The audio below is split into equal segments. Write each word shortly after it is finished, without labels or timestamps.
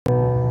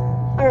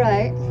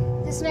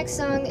This next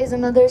song is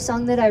another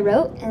song that I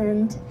wrote,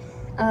 and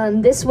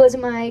this was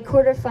my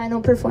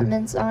quarterfinal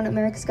performance on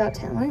America's Got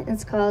Talent.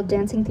 It's called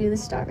Dancing Through the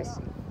Stars.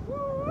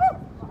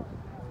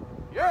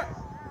 Yeah.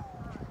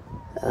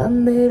 I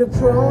made a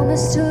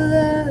promise to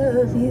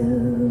love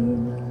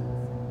you,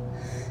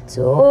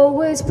 to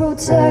always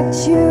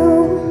protect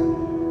you.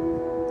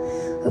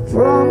 A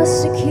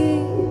promise to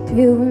keep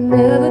you and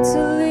never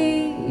to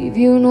leave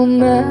you, no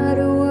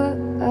matter what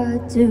I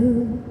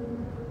do.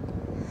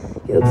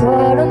 You're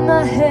part of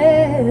my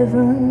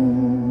heaven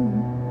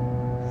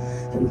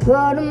and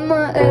part of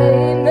my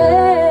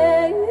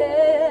amen.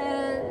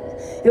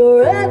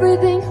 You're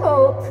everything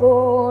hoped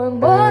for and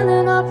more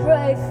than I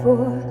prayed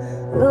for.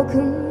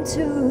 Welcome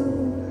to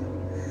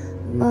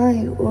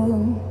my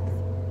world.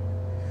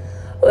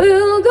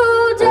 We'll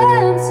go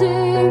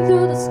dancing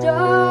through the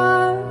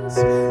stars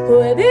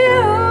where the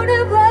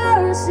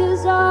universe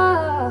is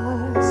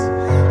ours.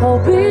 I'll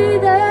be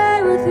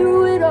there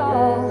through it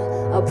all.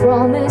 I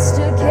promise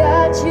to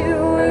catch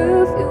you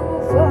if you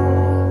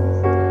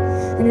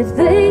fall. And if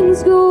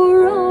things go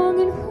wrong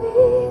and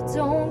we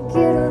don't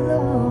get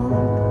along,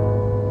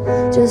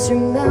 just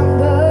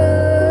remember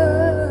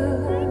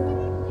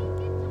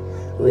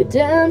we're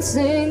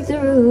dancing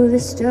through the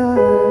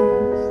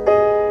stars.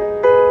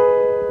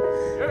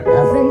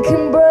 Nothing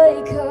can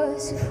break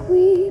us if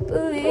we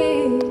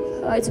believe.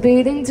 Hearts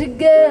beating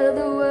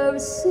together, we're a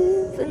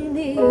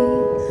symphony.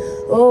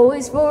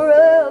 Always,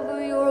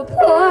 forever, you're a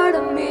part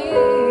of me.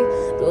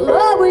 We'll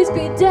always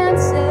be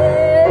dancing.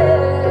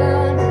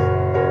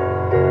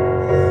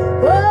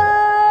 Oh,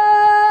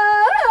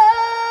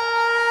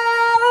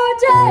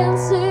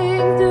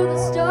 dancing through the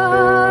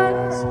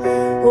stars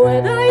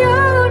where the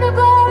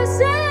universe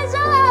is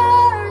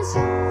ours.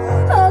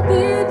 I'll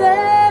be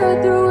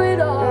there through it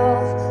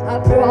all. I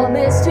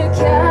promise to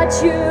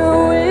catch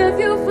you if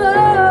you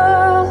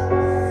fall.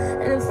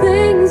 And if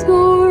things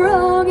go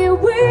wrong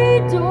and we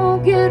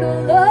don't get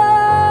along,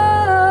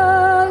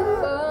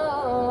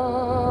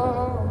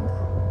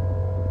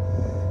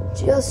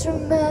 just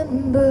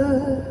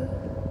remember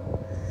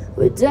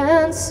we're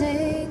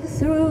dancing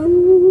through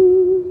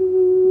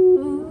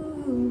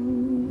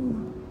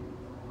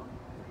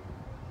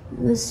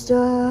the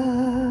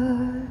stars.